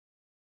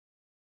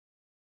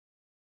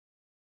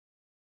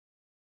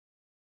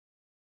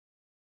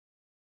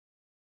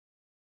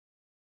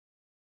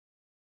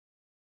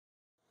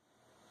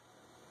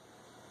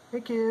Hey,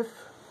 Kif.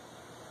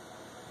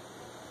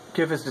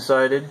 Kif has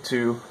decided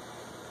to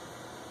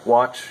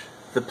watch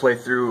the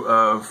playthrough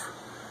of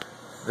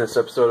this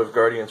episode of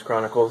Guardians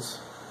Chronicles,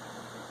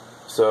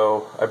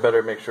 so I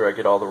better make sure I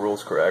get all the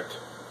rules correct,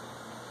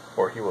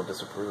 or he will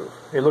disapprove.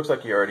 It looks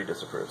like he already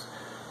disapproves.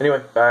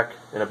 Anyway, back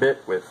in a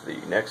bit with the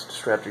next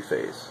strategy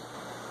phase.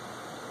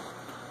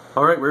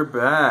 Alright, we're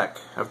back.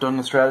 I've done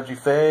the strategy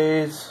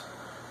phase,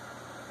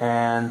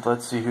 and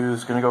let's see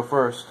who's going to go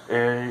first.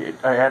 I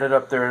added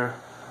up their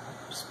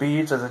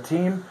speeds as a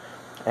team,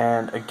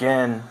 and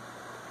again,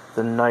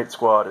 the Knight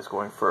Squad is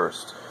going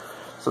first.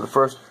 So the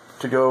first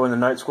to go in the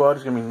Knight Squad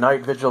is going to be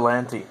Knight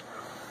Vigilante.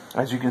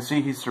 As you can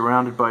see, he's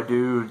surrounded by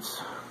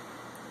dudes,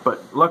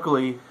 but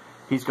luckily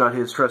he's got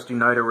his trusty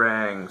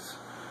Knight-Orangs,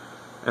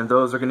 and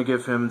those are going to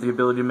give him the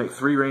ability to make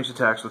 3 ranged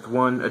attacks with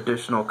 1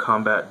 additional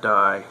combat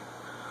die.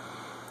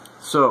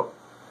 So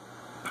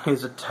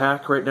his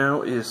attack right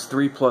now is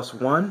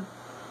 3+1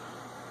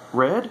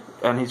 red,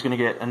 and he's going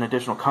to get an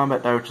additional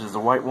combat die, which is a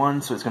white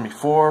one, so it's going to be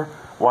 4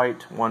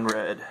 white, 1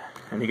 red,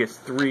 and he gets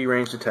 3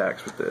 ranged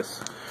attacks with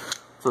this.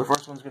 So the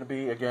first one's going to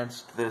be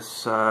against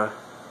this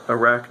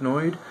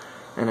arachnoid,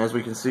 and as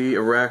we can see,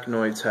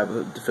 arachnoids have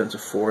a defense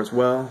of 4 as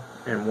well,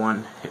 and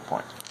 1 hit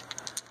point.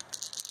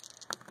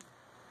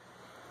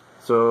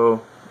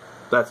 So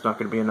that's not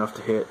going to be enough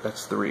to hit,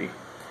 that's 3.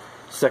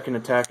 Second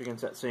attack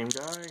against that same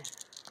guy,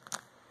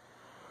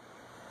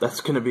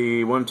 that's going to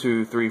be 1,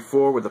 2, 3,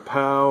 4 with a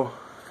POW.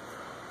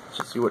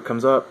 Let's see what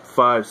comes up.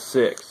 5,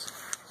 6.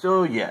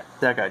 So yeah,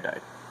 that guy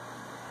died.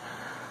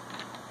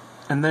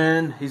 And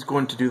then he's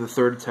going to do the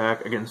third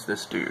attack against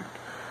this dude.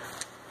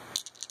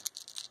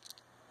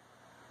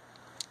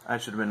 I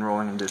should have been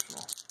rolling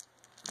additional.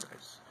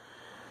 Nice.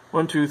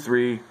 1, 2,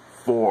 3,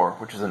 4,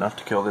 which is enough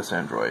to kill this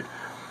android.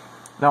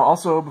 Now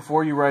also,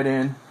 before you write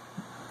in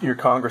your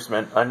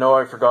congressman, I know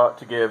I forgot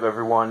to give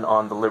everyone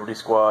on the Liberty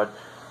Squad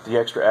the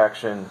extra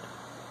action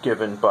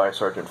given by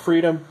Sergeant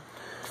Freedom.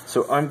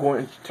 So I'm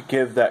going to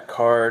give that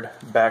card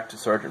back to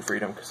Sergeant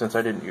Freedom, since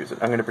I didn't use it.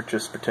 I'm going to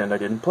just pretend I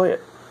didn't play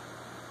it.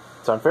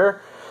 Sound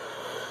fair?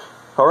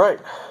 Alright,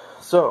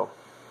 so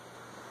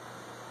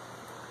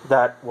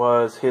that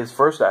was his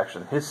first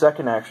action. His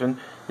second action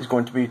is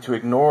going to be to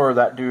ignore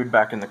that dude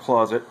back in the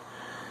closet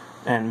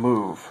and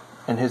move.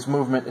 And his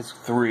movement is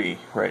 3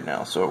 right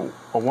now. So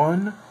a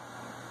 1,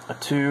 a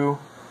 2,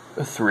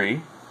 a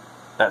 3.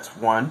 That's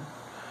 1.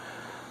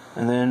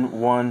 And then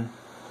 1,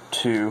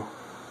 2,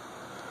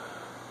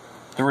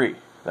 3.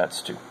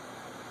 That's 2.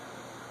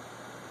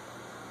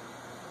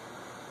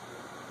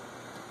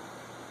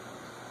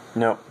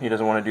 No, he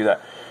doesn't want to do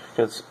that.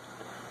 Because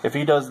if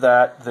he does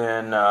that,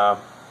 then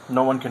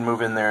no one can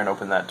move in there and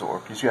open that door.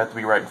 Because you have to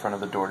be right in front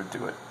of the door to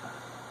do it.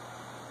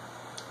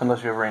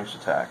 Unless you have ranged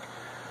attack.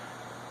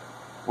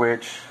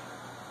 Which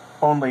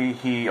only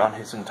he on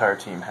his entire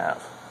team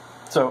have.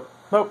 So,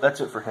 nope, that's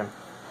it for him.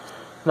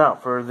 Now,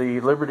 for the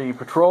Liberty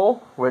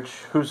Patrol,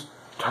 whose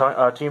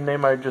team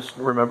name I just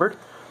remembered,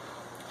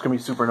 it's going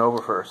to be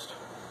Supernova first.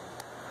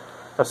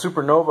 Now,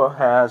 Supernova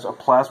has a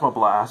Plasma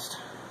Blast,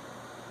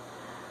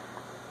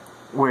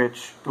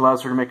 which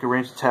allows her to make a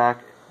ranged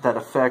attack that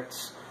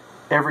affects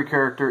every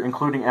character,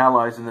 including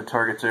allies in the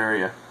target's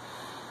area.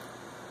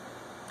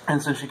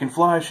 And since she can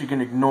fly, she can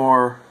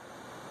ignore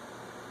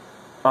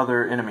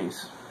other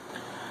enemies.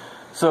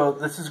 So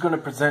this is going to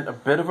present a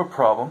bit of a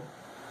problem,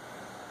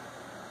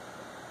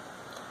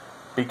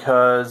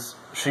 because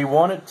she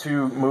wanted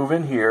to move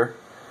in here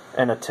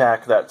and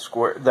attack that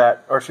square,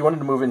 or she wanted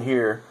to move in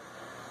here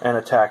and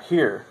attack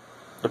here.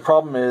 The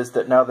problem is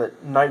that now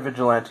that Knight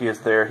Vigilante is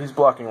there, he's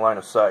blocking line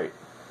of sight.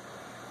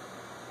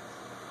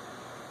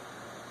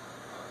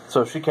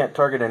 So she can't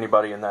target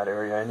anybody in that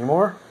area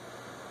anymore.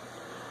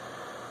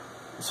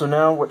 So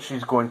now what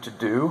she's going to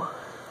do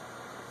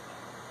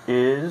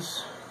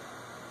is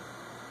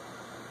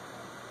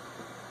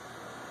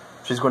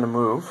she's going to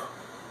move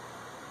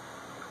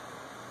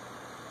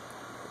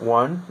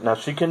 1. Now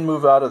she can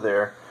move out of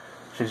there.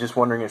 She's just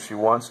wondering if she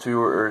wants to,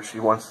 or if she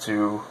wants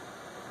to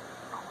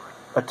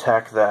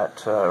attack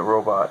that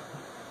robot.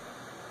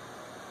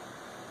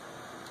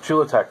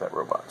 She'll attack that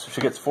robot. So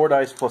she gets 4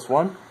 dice plus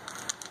 1.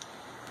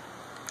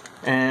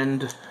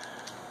 And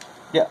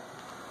yeah.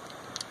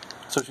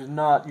 So she's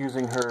not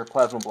using her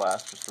Plasma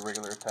Blast, just a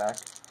regular attack.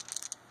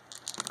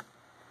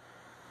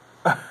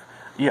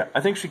 Yeah,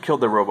 I think she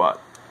killed the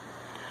robot.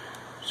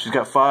 She's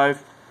got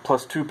 5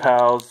 plus 2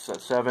 POWs,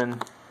 that's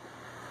 7,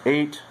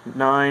 8,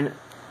 9,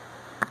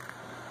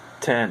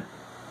 10.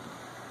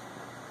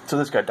 So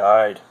this guy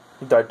died.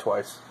 He died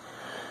twice.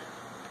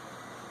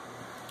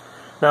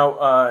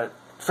 Now,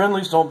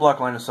 friendlies don't block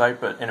line of sight,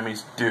 but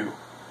enemies do.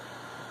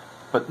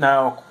 But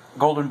now,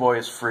 Golden Boy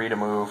is free to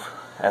move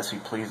as he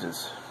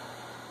pleases.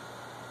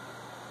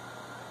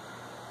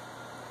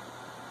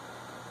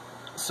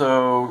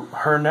 So,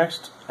 her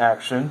next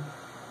action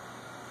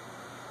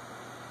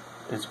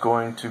is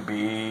going to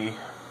be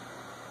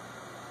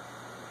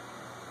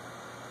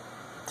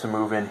to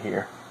move in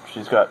here.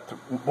 She's got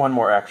one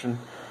more action.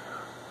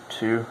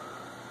 2,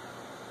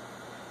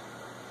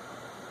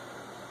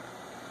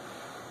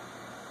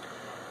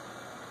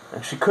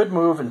 And she could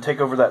move and take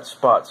over that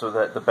spot so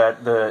that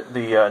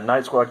the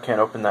Night Squad can't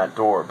open that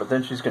door, but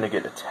then she's going to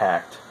get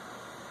attacked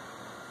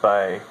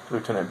by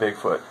Lieutenant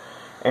Bigfoot,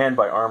 and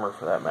by armor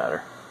for that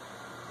matter.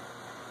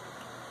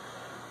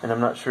 And I'm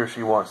not sure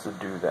she wants to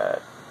do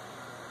that.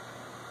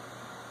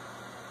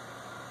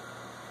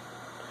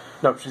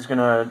 Nope, she's going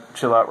to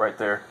chill out right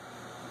there.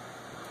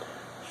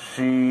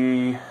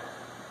 She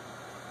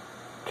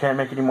can't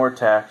make any more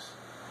attacks.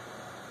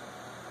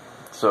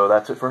 So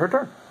that's it for her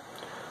turn.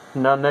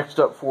 Now next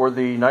up for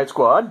the Night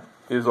Squad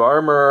is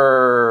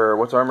Armor.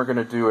 What's Armor going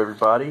to do,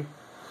 everybody?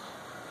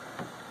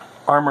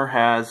 Armor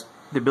has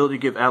the ability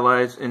to give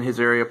allies in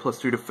his area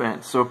 +2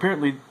 defense. So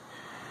apparently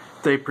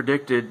they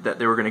predicted that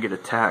they were going to get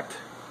attacked.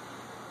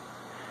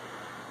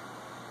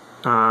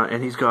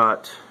 And he's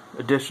got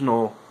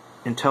additional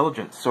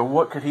intelligence. So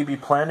what could he be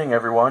planning,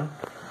 everyone?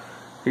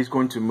 He's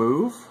going to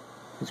move.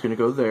 He's going to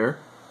go there,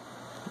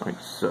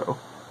 like so.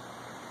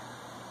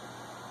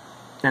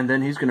 And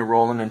then he's going to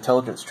roll an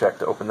intelligence check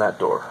to open that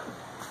door.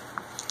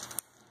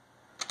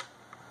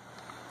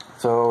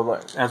 So,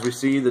 as we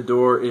see, the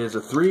door is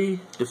a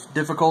 3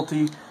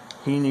 difficulty.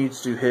 He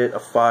needs to hit a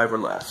 5 or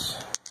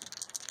less.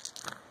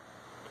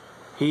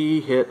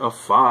 He hit a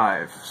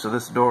 5. So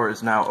this door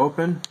is now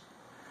open.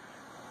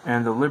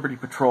 And the Liberty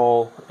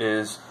Patrol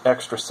is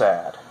extra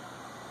sad.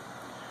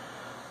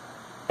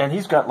 And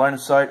he's got line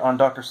of sight on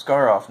Dr.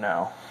 Skarov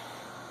now.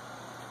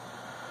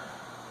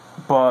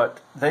 But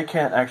they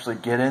can't actually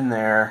get in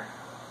there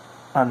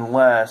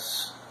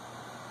unless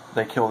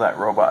they kill that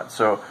robot.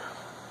 So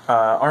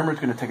Armor's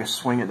going to take a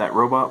swing at that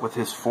robot with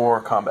his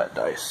 4 combat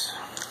dice.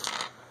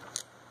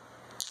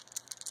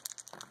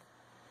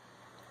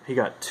 He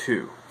got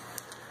 2.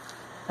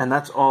 And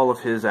that's all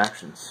of his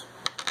actions.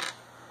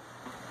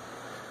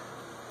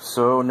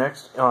 So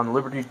next on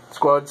Liberty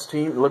Squad's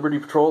team, Liberty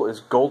Patrol,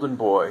 is Golden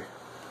Boy.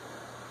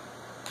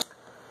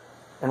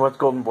 And what's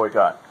Golden Boy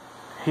got?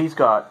 He's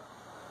got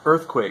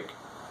Earthquake.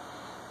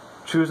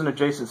 Choose an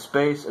adjacent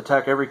space,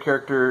 attack every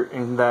character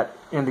in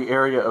the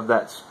area of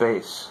that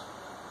space.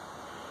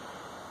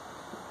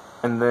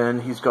 And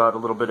then he's got a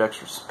little bit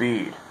extra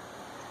speed.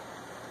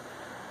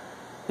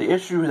 The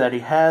issue that he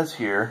has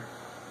here,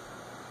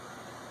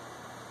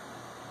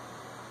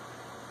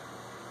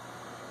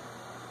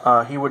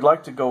 he would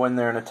like to go in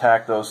there and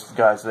attack those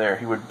guys there.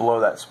 He would blow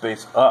that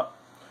space up.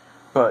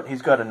 But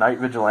he's got a Night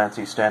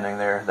Vigilante standing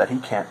there that he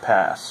can't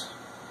pass.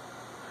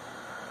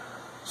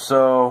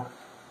 So,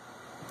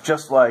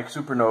 just like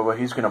Supernova,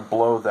 he's going to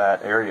blow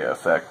that area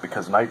effect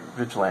because Night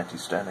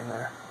Vigilante's standing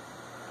there.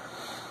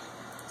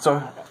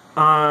 So,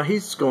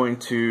 he's going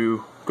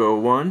to go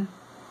 1,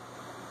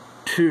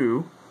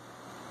 2,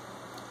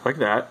 like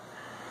that.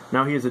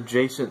 Now he is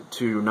adjacent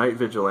to Night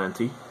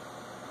Vigilante.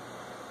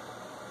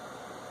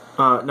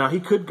 Now he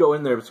could go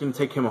in there, but it's going to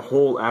take him a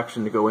whole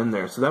action to go in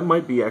there. So that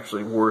might be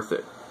actually worth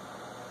it.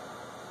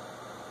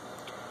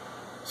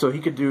 So he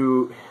could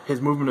do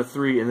his movement of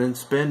 3 and then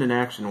spend an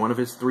action, one of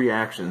his 3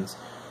 actions,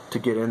 to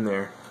get in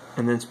there,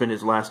 and then spend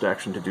his last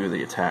action to do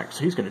the attack.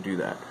 So he's going to do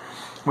that.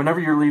 Whenever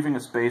you're leaving a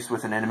space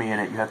with an enemy in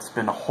it, you have to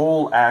spend a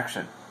whole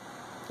action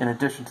in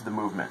addition to the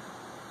movement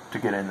to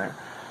get in there.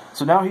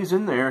 So now he's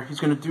in there,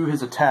 he's going to do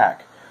his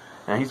attack.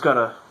 And he's got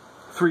a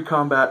 3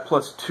 combat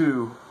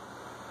 +2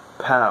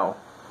 POW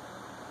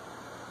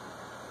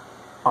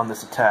on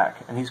this attack.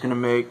 And he's going to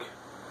make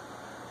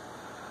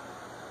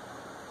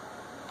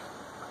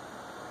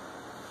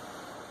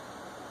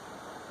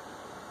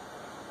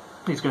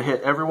he's going to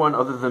hit everyone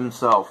other than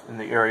himself in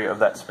the area of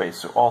that space.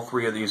 So all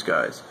 3 of these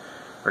guys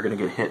are going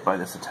to get hit by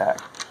this attack.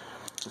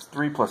 Just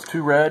 3 +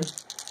 2 red.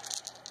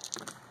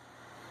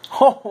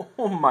 Oh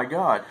my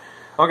god.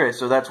 Okay,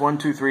 so that's 1,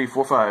 2, 3,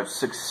 4, 5,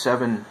 6,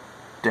 7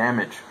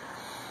 damage.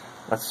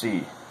 Let's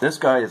see. This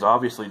guy is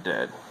obviously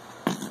dead.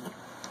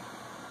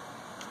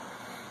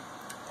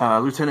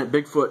 Lieutenant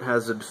Bigfoot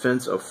has a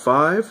defense of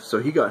 5, so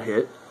he got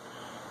hit.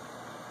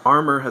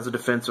 Armor has a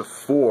defense of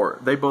 4.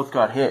 They both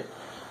got hit.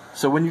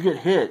 So when you get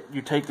hit,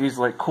 you take these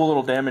like cool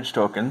little damage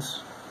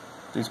tokens,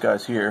 these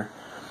guys here,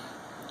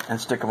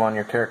 and stick them on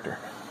your character.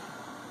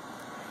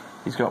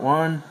 He's got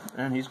 1,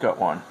 and he's got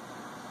 1.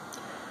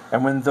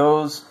 And when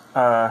those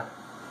are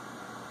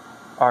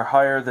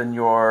higher than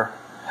your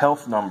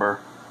health number,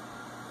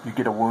 you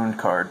get a wound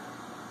card.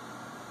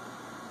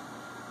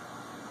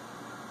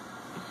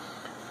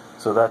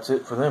 So that's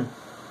it for them.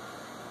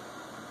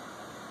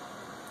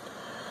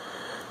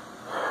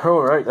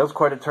 Alright, that was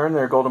quite a turn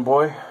there, Golden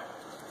Boy.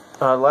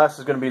 Last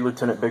is going to be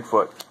Lieutenant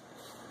Bigfoot.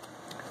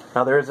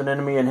 Now there is an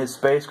enemy in his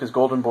space because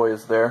Golden Boy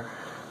is there.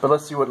 But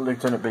let's see what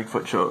Lieutenant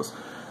Bigfoot shows.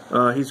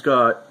 He's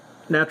got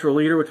Natural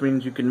Leader, which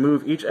means you can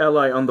move each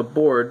ally on the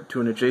board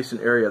to an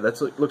adjacent area. That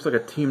looks like a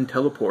team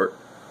teleport.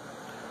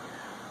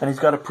 And he's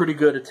got a pretty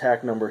good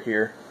attack number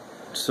here.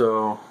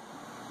 So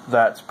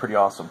that's pretty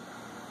awesome.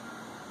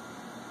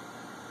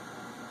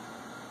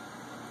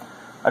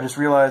 I just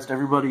realized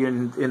everybody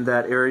in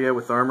that area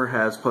with armor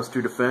has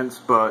 +2 defense,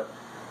 but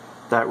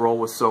that roll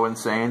was so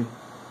insane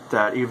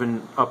that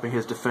even upping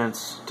his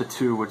defense to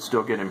 2 would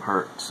still get him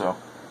hurt. So,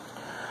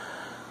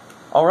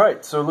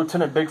 alright, so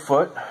Lieutenant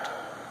Bigfoot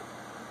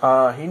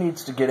He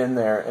needs to get in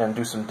there and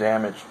do some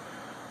damage.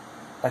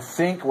 I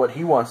think what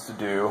he wants to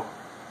do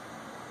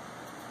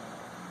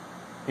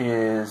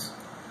is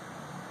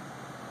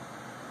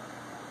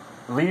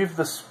leave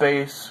the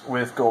space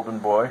with Golden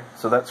Boy,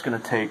 so that's going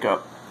to take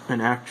up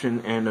an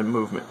action and a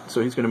movement.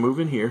 So he's going to move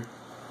in here.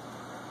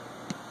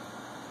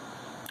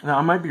 Now,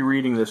 I might be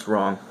reading this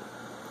wrong.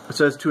 It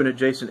says to an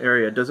adjacent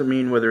area. It doesn't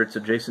mean whether it's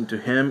adjacent to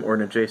him or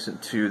an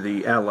adjacent to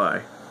the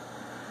ally.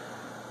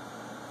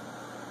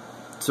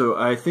 So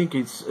I think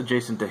it's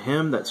adjacent to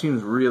him. That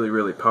seems really,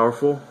 really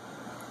powerful,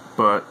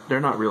 but they're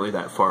not really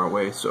that far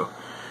away. So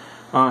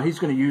he's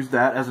going to use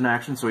that as an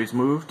action. So he's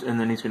moved, and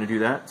then he's going to do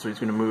that. So he's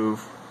going to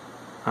move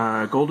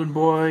Golden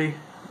Boy.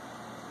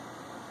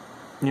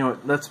 You know,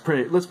 let's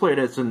play it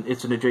as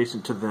it's an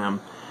adjacent to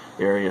them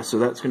area. So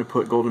that's going to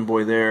put Golden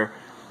Boy there,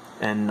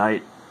 and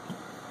Knight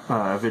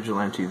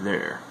Vigilante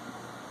there.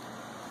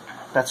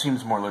 That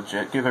seems more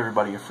legit. Give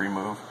everybody a free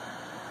move.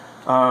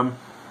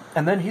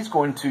 And then he's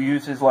going to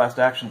use his last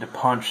action to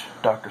punch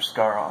Dr.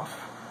 Skarov.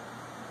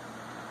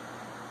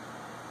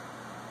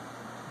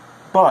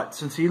 But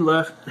since he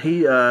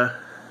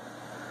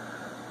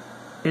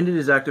ended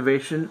his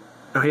activation.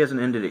 Oh, he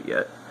hasn't ended it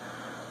yet.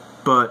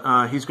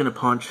 But he's going to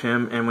punch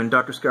him, and when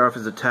Dr. Skarov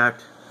is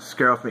attacked,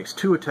 Skarov makes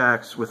 2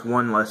 attacks with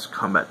 1 less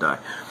combat die.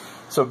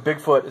 So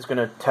Bigfoot is going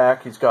to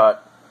attack. He's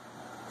got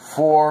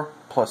 4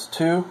 plus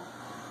 2.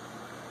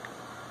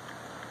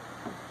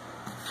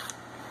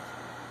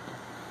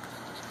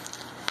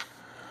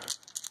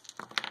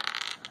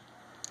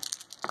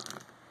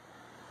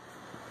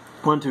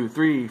 One, 2,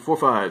 3, 4,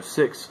 5,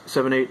 6,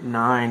 7, 8,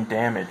 9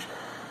 damage.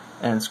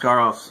 And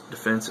Skarov's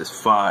defense is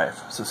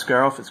 5. So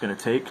Skarov is going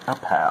to take a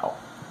POW.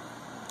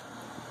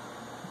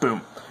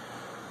 Boom.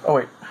 Oh,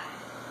 wait.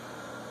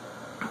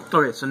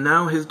 Okay, so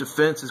now his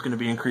defense is going to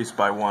be increased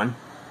by 1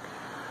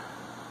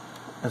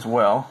 as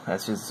well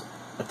as his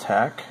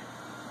attack.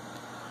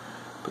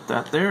 Put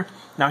that there.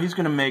 Now he's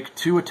going to make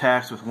 2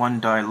 attacks with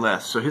 1 die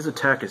less. So his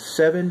attack is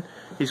 7.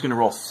 He's going to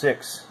roll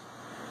 6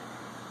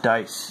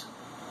 dice.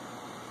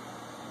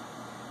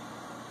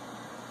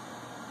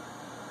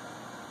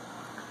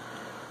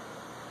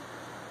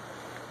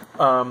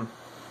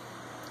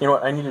 You know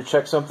what, I need to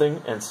check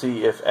something and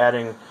see if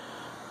adding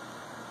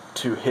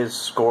to his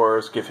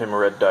scores give him a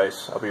red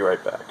dice. I'll be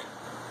right back.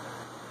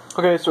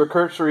 Okay, so a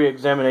cursory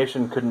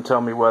examination couldn't tell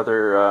me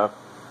whether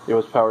it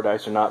was power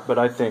dice or not, but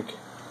I think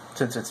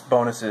since it's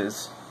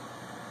bonuses,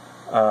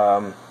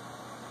 it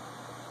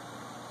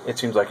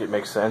seems like it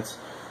makes sense.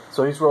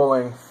 So he's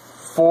rolling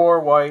 4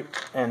 white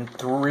and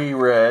 3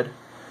 red,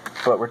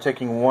 but we're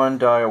taking 1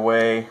 die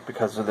away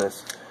because of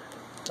this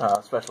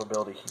special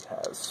ability he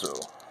has. So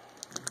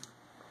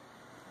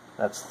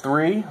that's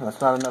 3.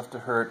 That's not enough to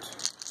hurt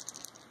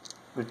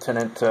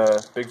Lieutenant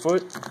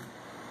Bigfoot.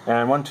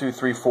 And 1, 2,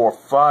 3, 4,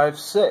 5,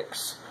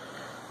 6.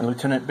 And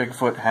Lieutenant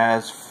Bigfoot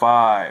has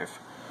 5.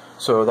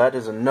 So that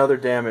is another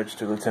damage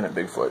to Lieutenant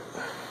Bigfoot.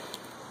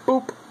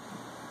 Boop.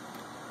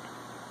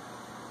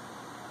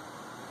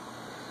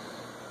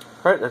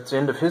 Alright, that's the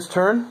end of his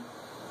turn.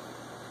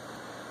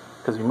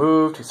 Because he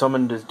moved, he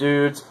summoned his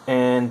dudes,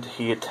 and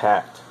he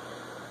attacked.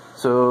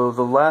 So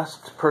the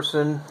last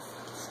person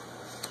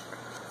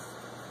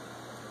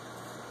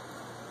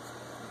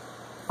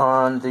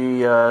on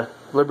the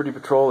Liberty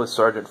Patrol is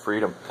Sergeant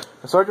Freedom.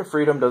 Now, Sergeant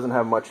Freedom doesn't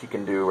have much he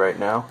can do right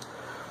now.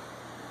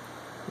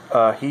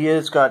 He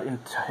has got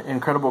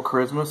incredible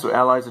charisma, so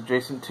allies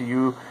adjacent to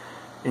you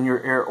in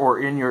your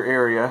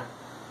area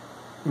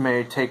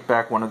may take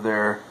back one of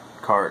their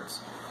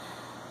cards.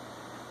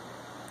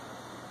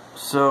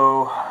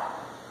 So,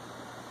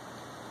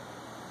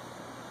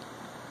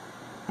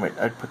 wait,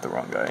 I put the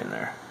wrong guy in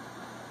there.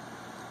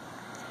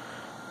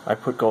 I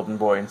put Golden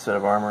Boy instead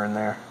of Armor in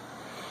there.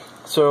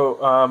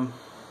 So,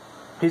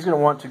 he's going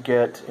to want to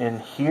get in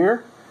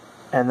here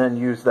and then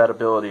use that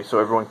ability so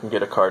everyone can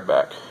get a card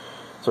back.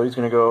 So he's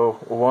going to go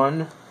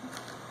 1,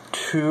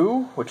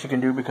 2, which he can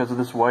do because of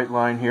this white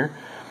line here.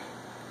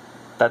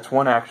 That's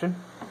 1 action.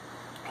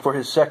 For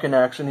his second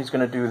action, he's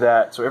going to do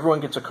that. So everyone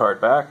gets a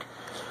card back.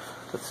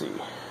 Let's see.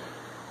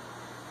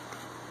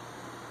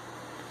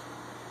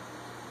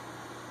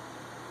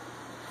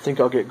 I think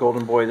I'll get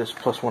Golden Boy this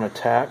 +1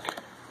 attack.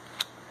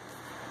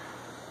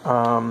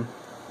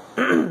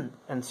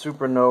 And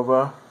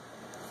Supernova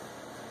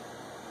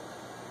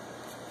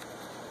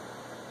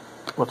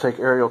will take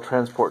aerial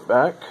transport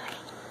back.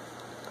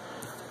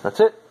 That's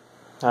it.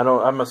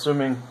 I'm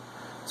assuming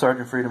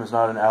Sergeant Freedom is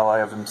not an ally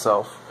of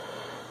himself.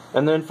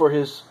 And then for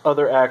his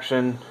other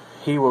action,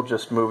 he will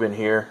just move in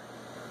here,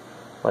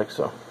 like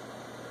so.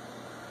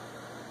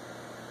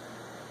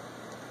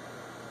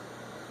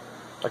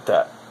 Like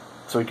that.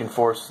 So he can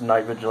force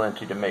Knight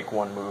Vigilante to make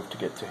 1 move to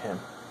get to him.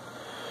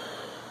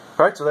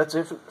 Alright, so that's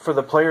it for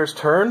the player's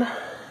turn.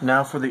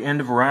 Now for the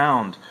end of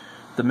round.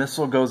 The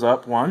missile goes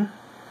up 1.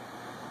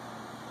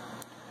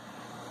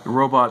 The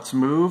robots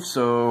move,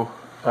 so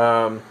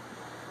the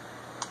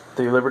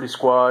Liberty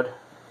Squad,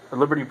 the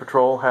Liberty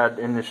Patrol had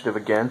initiative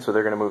again, so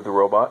they're going to move the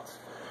robots.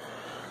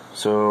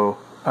 So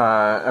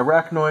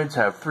arachnoids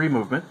have 3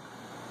 movement.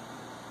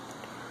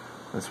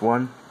 That's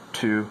 1,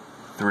 2,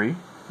 3.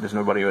 There's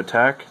nobody to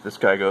attack. This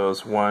guy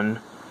goes 1,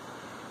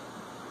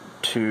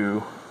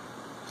 2,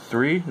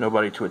 3.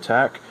 Nobody to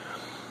attack.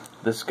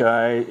 This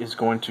guy is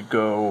going to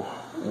go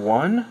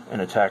 1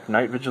 and attack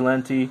Night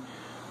Vigilante.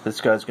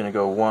 This guy's going to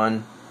go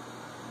 1.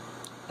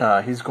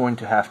 He's going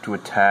to have to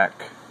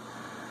attack.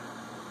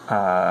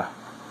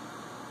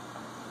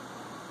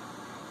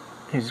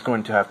 He's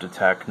going to have to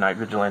attack Night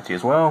Vigilante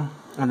as well.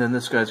 And then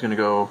this guy's going to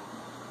go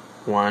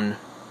 1,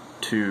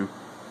 2,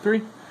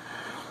 3.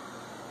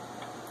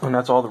 And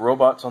that's all the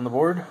robots on the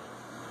board.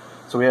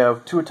 So we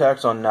have 2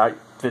 attacks on Night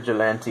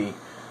Vigilante.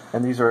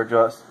 And these are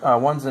just,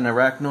 one's an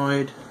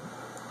arachnoid,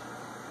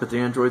 but the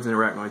androids and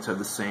arachnoids have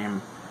the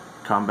same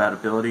combat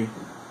ability.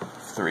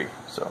 3.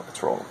 So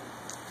let's roll.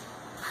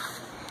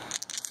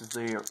 This is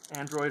the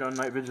android on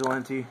Night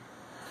Vigilante.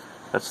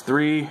 That's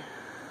 3.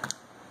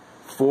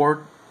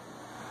 4.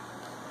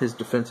 His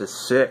defense is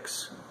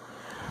 6.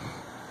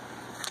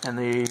 And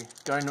the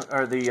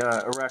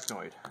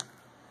arachnoid,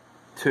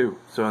 2.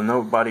 So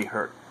nobody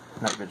hurt.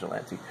 Night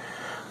Vigilante.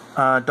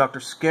 Dr.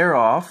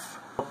 Skarov.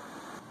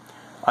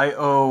 I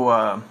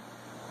owe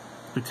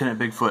Lieutenant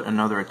Bigfoot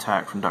another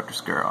attack from Dr.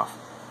 Skarov.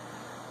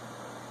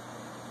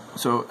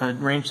 So a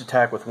ranged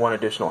attack with 1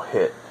 additional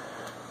hit.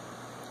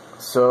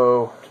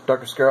 So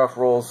Dr. Skarov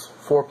rolls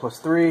 4 plus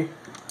 3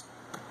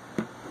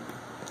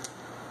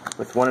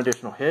 with 1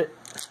 additional hit.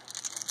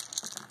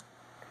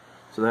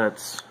 So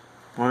that's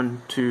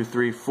 1, 2,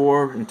 3,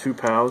 4, and 2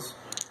 pals.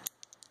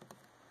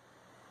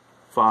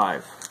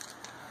 5.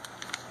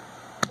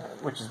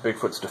 Which is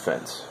Bigfoot's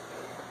defense.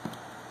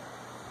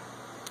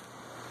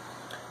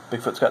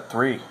 Bigfoot's got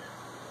 3.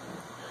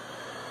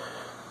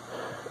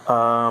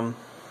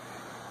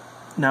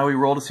 Now we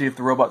roll to see if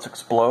the robots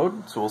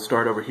explode. So we'll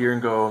start over here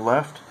and go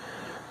left.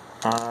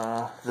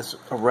 This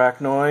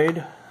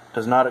arachnoid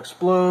does not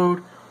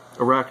explode.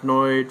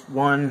 Arachnoid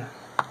 1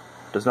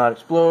 does not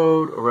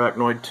explode.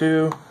 Arachnoid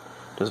 2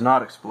 does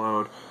not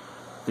explode.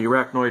 The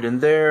arachnoid in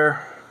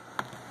there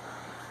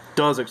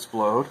does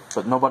explode,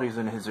 but nobody's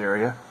in his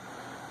area.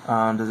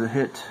 Does it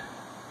hit?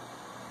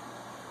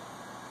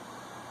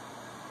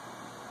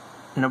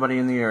 Nobody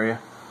in the area.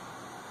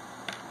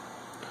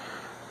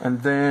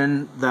 And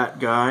then that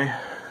guy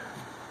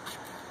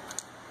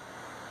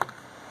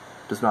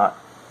does not.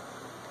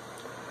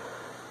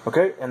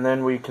 Okay, and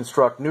then we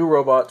construct new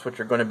robots, which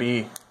are going to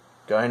be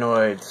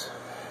gynoids.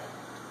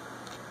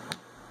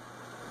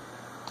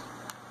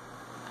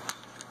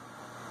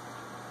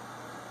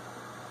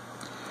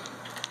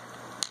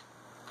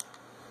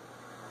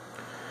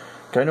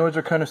 Gynoids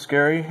are kind of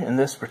scary in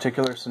this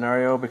particular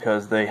scenario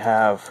because they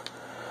have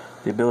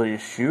the ability to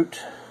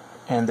shoot,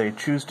 and they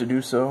choose to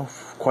do so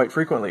quite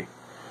frequently.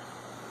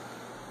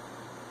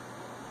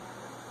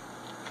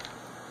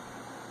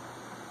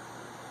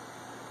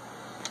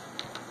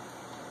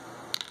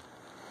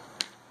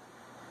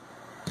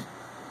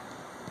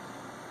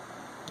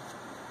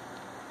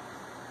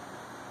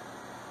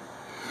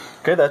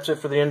 Okay, that's it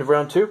for the end of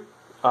round 2.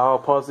 I'll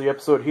pause the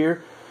episode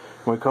here.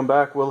 When we come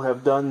back, we'll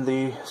have done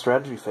the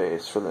strategy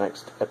phase for the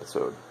next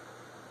episode.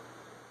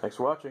 Thanks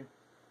for watching.